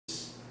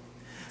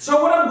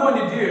So what I'm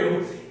going to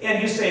do,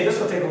 and you say this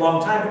will take a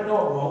long time, but no,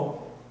 it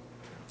won't.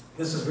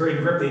 This is very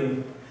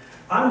gripping.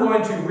 I'm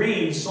going to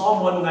read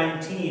Psalm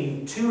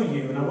 119 to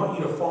you, and I want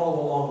you to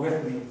follow along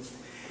with me.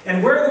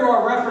 And where there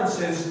are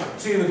references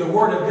to the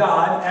Word of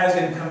God, as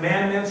in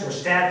commandments or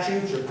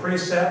statutes or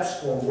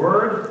precepts or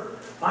Word,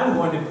 I'm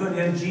going to put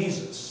in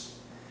Jesus.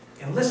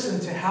 And listen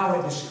to how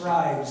it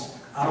describes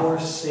our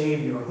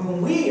Savior,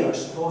 whom we are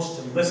supposed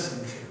to listen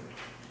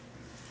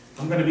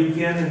to. I'm going to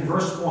begin in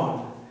verse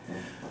 1.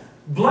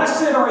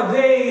 Blessed are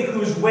they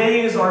whose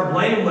ways are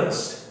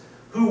blameless,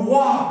 who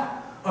walk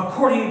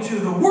according to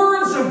the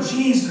words of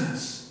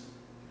Jesus.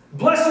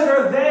 Blessed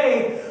are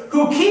they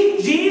who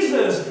keep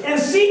Jesus and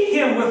seek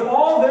Him with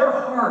all their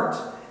heart.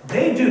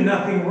 They do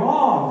nothing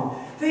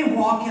wrong. They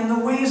walk in the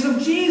ways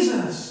of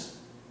Jesus.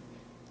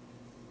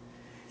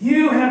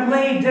 You have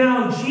laid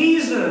down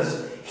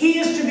Jesus. He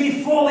is to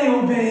be fully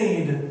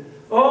obeyed.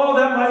 Oh,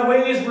 that my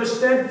ways were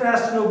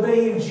steadfast in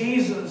obeying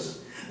Jesus.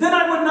 Then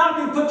I would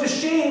not be put to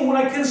shame when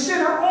I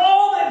consider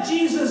all that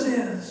Jesus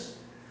is.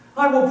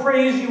 I will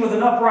praise you with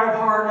an upright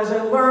heart as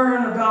I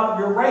learn about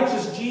your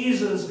righteous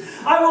Jesus.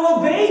 I will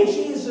obey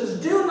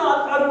Jesus. Do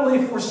not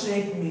utterly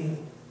forsake me.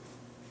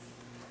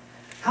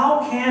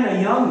 How can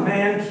a young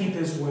man keep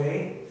his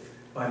way?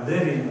 By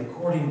living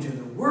according to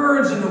the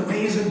words and the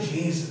ways of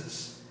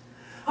Jesus.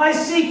 I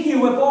seek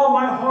you with all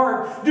my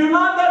heart. Do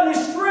not let me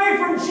stray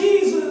from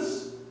Jesus.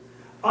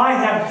 I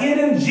have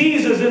hidden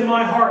Jesus in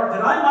my heart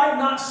that I might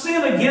not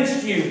sin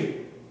against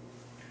you.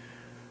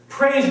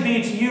 Praise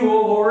be to you,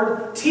 O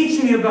Lord.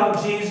 Teach me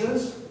about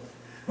Jesus.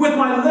 With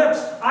my lips,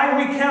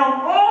 I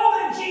recount all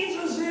that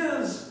Jesus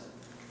is.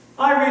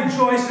 I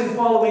rejoice in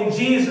following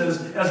Jesus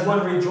as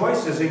one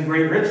rejoices in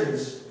great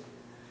riches.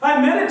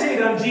 I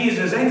meditate on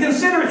Jesus and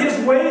consider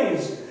His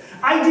ways.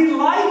 I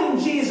delight in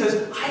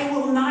Jesus. I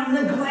will not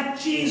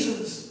neglect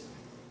Jesus.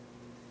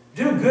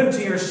 Do good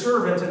to your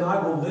servant and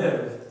I will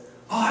live.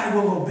 I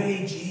will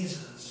obey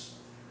Jesus.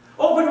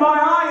 Open my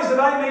eyes that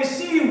I may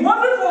see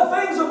wonderful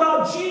things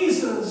about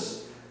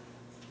Jesus.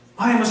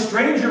 I am a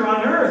stranger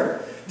on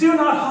earth. Do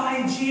not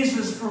hide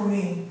Jesus from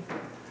me.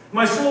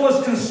 My soul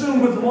is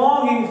consumed with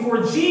longing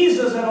for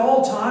Jesus at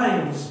all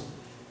times.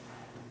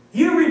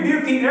 You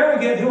rebuke the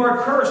arrogant who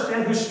are cursed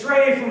and who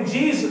stray from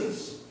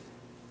Jesus.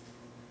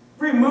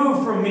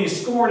 Remove from me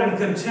scorn and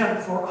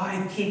contempt, for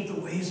I keep the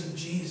ways of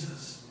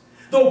Jesus.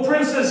 Though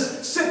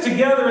princes sit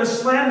together and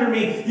slander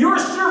me, your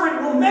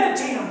servant will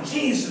meditate on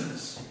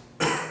Jesus.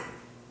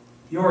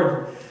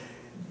 Your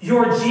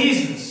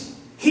Jesus,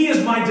 He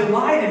is my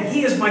delight and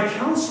He is my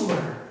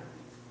counselor.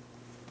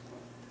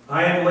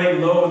 I am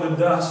laid low in the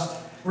dust.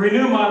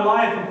 Renew my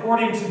life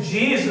according to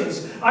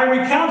Jesus. I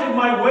recounted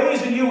my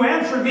ways and you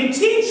answered me.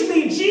 Teach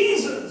me,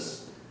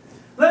 Jesus.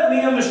 Let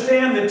me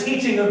understand the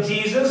teaching of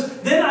Jesus.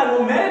 Then I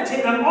will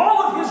meditate on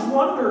all of His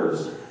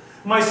wonders.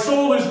 My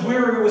soul is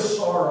weary with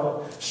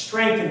sorrow.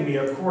 Strengthen me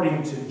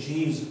according to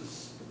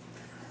Jesus.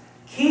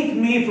 Keep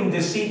me from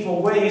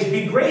deceitful ways.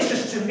 Be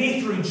gracious to me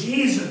through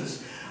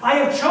Jesus. I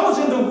have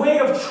chosen the way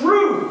of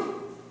truth.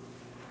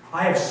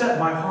 I have set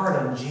my heart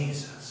on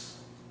Jesus.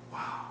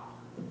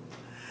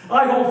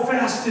 I hold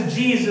fast to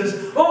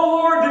Jesus. Oh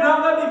Lord, do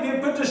not let me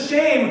be put to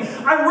shame.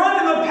 I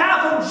run in the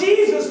path of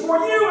Jesus, for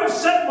you have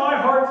set my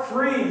heart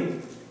free.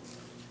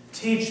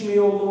 Teach me,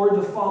 O Lord,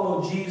 to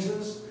follow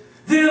Jesus.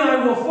 Then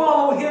I will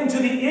follow Him to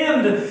the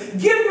end.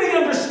 Give me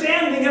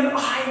understanding, and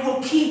I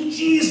will keep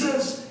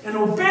Jesus and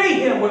obey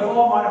Him with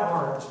all my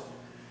heart.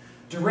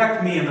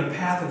 Direct me in the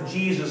path of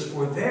Jesus,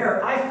 for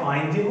there I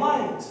find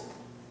delight.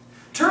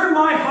 Turn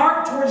my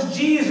heart towards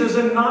Jesus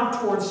and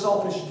not towards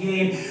selfish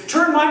gain.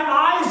 Turn my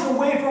eyes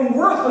away from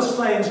worthless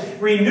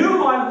things. Renew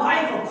my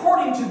life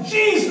according to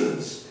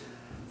Jesus.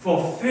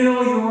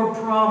 Fulfill your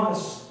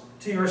promise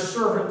to your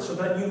servant so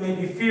that you may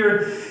be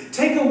feared.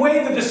 Take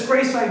away the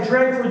disgrace I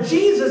dread, for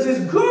Jesus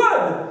is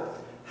good.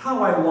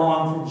 How I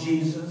long for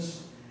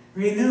Jesus.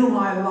 Renew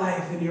my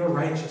life in your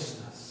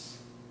righteousness.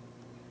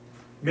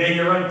 May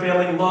your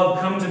unfailing love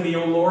come to me,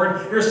 O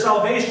Lord, your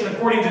salvation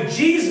according to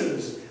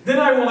Jesus. Then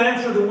I will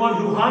answer the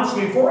one who haunts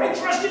me, for I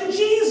trust in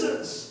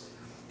Jesus.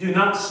 Do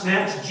not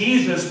snatch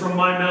Jesus from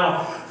my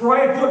mouth, for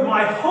I have put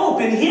my hope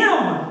in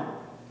Him.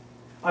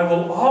 I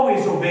will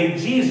always obey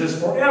Jesus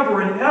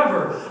forever and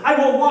ever. I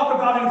will walk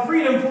about in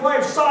freedom, for I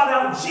have sought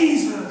out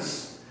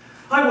Jesus.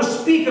 I will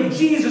speak of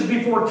Jesus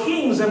before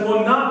kings and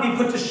will not be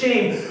put to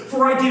shame,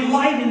 for I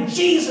delight in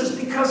Jesus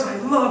because I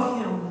love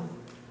Him.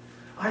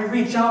 I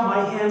reach out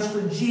my hands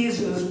for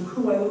Jesus,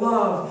 who I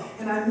love,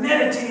 and I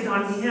meditate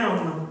on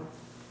Him.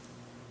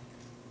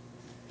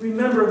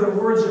 Remember the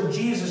words of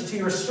Jesus to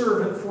your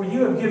servant, for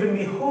you have given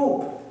me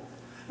hope.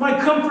 My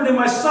comfort in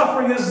my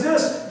suffering is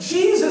this: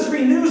 Jesus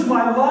renews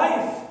my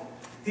life.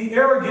 The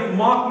arrogant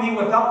mock me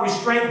without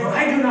restraint, but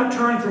I do not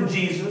turn from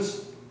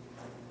Jesus.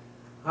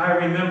 I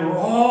remember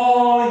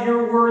all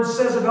your word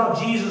says about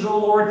Jesus, O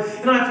Lord,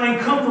 and I find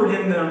comfort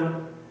in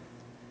them.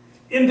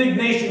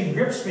 Indignation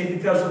grips me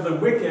because of the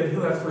wicked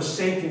who have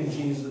forsaken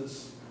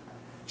Jesus.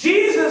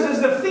 Jesus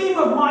is the theme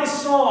of my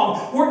song.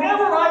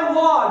 Wherever I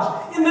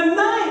lodge, in the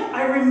night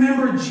I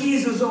remember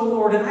Jesus, O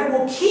Lord, and I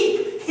will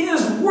keep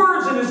His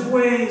words and His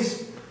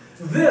ways.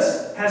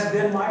 This has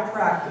been my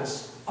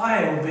practice.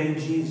 I obey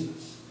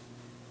Jesus.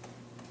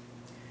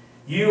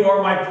 You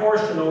are my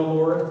portion, O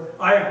Lord.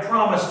 I have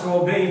promised to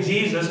obey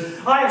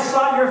Jesus. I have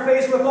sought your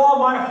face with all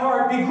my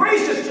heart. Be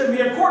gracious to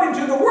me according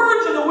to the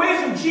words and the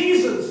ways of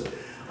Jesus.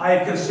 I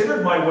have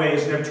considered my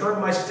ways and have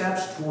turned my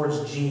steps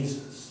towards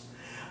Jesus.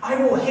 I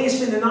will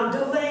hasten and not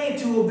delay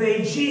to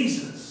obey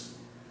Jesus.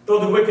 Though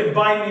the wicked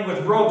bind me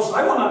with ropes,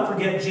 I will not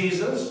forget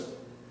Jesus.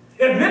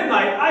 At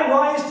midnight, I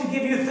rise to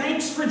give you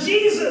thanks for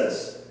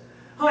Jesus.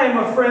 I am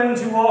a friend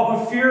to all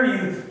who fear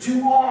you,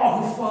 to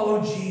all who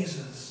follow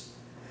Jesus.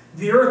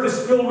 The earth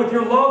is filled with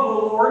your love,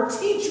 O Lord.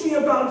 Teach me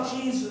about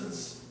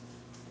Jesus.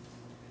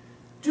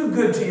 Do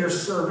good to your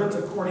servant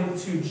according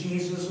to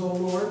Jesus, O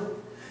Lord.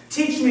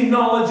 Teach me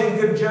knowledge and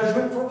good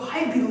judgment, for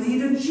I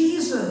believe in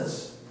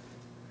Jesus.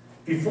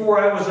 Before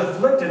I was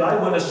afflicted, I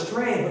went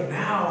astray, but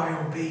now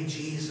I obey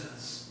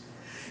Jesus.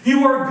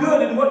 You are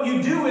good, and what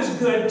you do is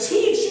good.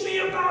 Teach me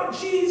about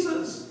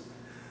Jesus.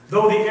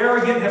 Though the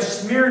arrogant have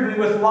smeared me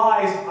with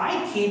lies,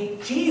 I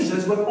keep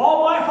Jesus with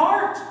all my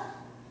heart.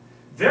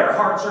 Their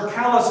hearts are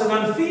callous and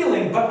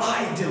unfeeling, but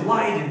I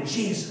delight in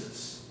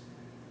Jesus.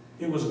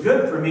 It was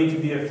good for me to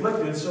be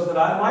afflicted so that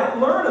I might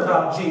learn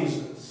about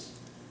Jesus.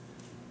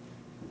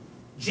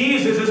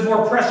 Jesus is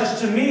more precious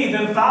to me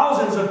than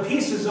thousands of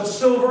pieces of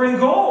silver and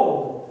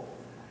gold.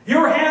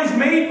 Your hands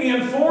made me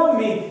and formed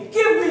me.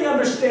 Give me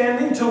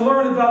understanding to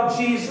learn about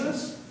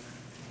Jesus.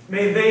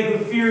 May they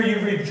who fear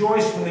you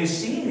rejoice when they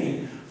see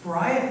me, for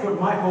I have put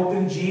my hope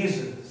in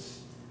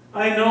Jesus.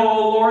 I know,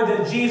 O Lord,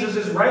 that Jesus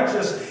is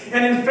righteous,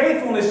 and in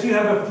faithfulness you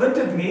have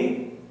afflicted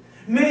me.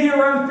 May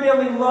your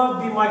unfailing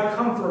love be my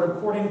comfort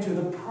according to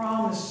the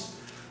promise,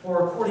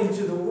 or according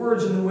to the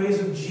words and the ways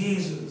of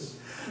Jesus.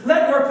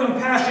 Let your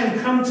compassion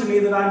come to me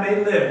that I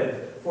may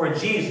live, for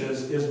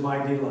Jesus is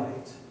my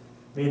delight.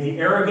 May the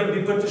arrogant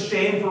be put to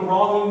shame for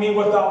wronging me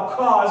without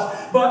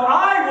cause, but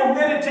I will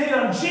meditate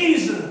on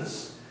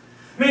Jesus.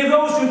 May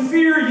those who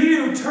fear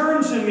you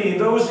turn to me,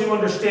 those who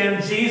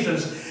understand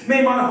Jesus.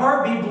 May my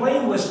heart be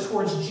blameless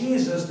towards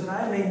Jesus, that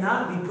I may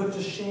not be put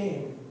to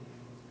shame.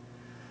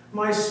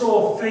 My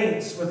soul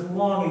faints with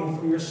longing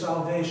for your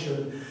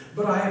salvation,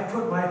 but I have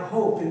put my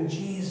hope in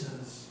Jesus.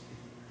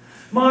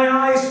 My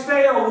eyes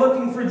fail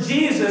looking for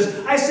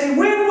Jesus. I say,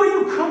 when will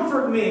you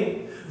comfort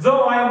me?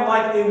 Though I am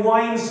like a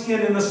wineskin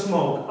in the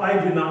smoke, I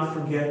do not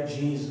forget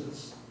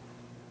Jesus.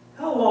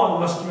 How long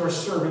must your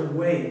servant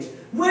wait?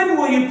 When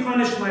will you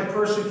punish my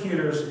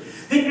persecutors?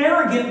 The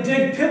arrogant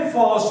dig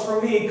pitfalls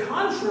for me,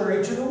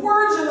 contrary to the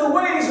words and the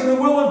ways and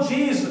the will of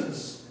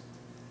Jesus.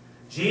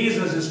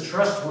 Jesus is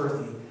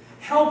trustworthy.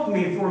 Help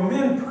me, for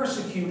men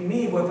persecute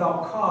me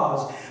without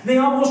cause. They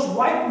almost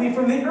wipe me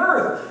from the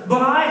earth,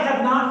 but I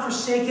have not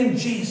forsaken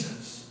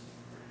Jesus.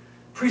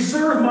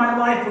 Preserve my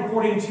life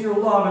according to your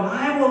love, and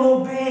I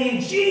will obey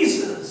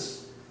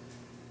Jesus.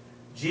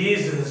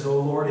 Jesus, O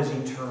Lord, is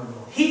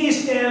eternal. He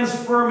stands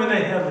firm in the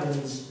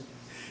heavens.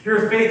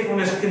 Your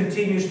faithfulness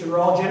continues through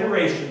all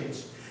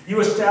generations.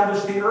 You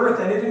establish the earth,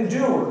 and it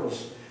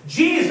endures.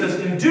 Jesus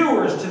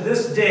endures to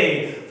this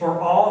day, for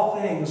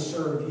all things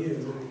serve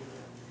you.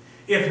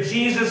 If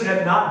Jesus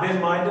had not been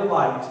my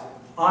delight,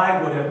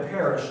 I would have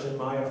perished in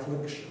my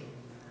affliction.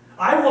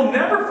 I will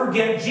never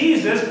forget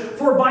Jesus,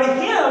 for by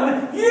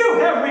him you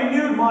have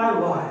renewed my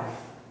life.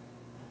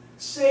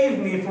 Save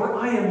me, for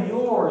I am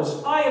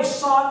yours. I have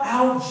sought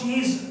out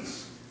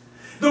Jesus.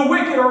 The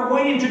wicked are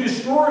waiting to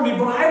destroy me,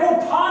 but I will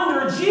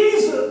ponder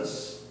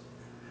Jesus.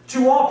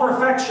 To all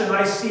perfection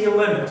I see a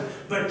limit,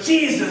 but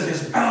Jesus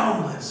is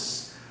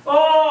boundless.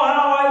 Oh,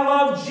 how I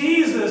love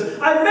Jesus.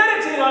 I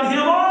meditate on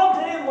him all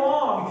day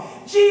long.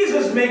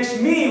 Jesus makes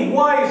me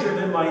wiser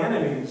than my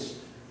enemies,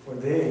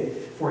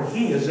 for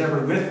he is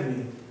ever with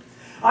me.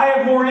 I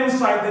have more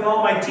insight than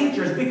all my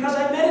teachers because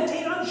I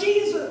meditate on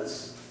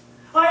Jesus.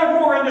 I have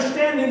more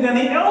understanding than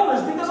the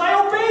elders because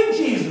I obey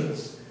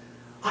Jesus.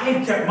 I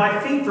have kept my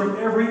feet from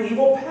every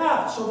evil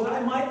path so that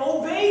I might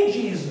obey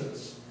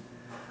Jesus.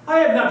 I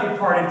have not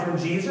departed from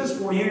Jesus,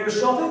 for you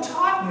yourself have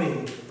taught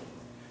me.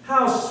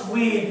 How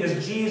sweet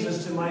is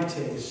Jesus to my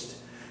taste,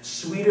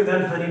 sweeter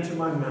than honey to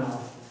my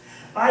mouth.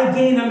 I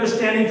gain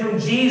understanding from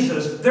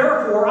Jesus,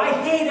 therefore I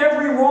hate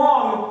every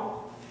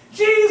wrong.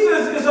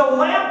 Jesus is a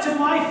lamp to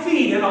my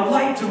feet and a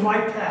light to my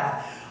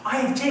path. I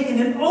have taken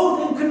an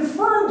oath and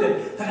confirmed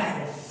it, that I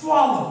will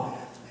follow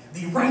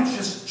the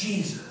righteous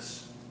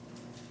Jesus.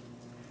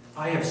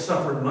 I have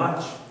suffered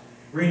much.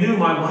 Renew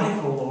my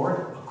life, O Lord,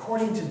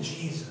 according to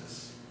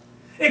Jesus.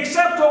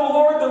 Accept, O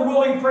Lord, the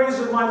willing praise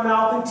of my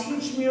mouth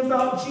and teach me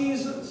about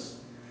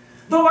Jesus.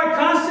 Though I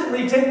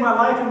constantly take my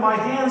life in my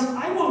hands,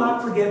 I will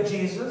not forget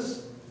Jesus.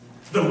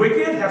 The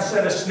wicked have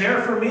set a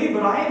snare for me,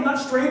 but I have not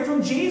strayed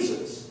from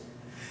Jesus.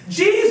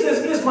 Jesus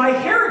is my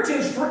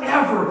heritage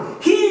forever.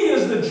 He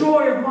is the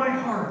joy of my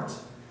heart.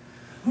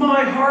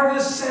 My heart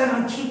is set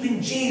on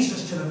keeping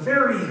Jesus to the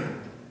very end.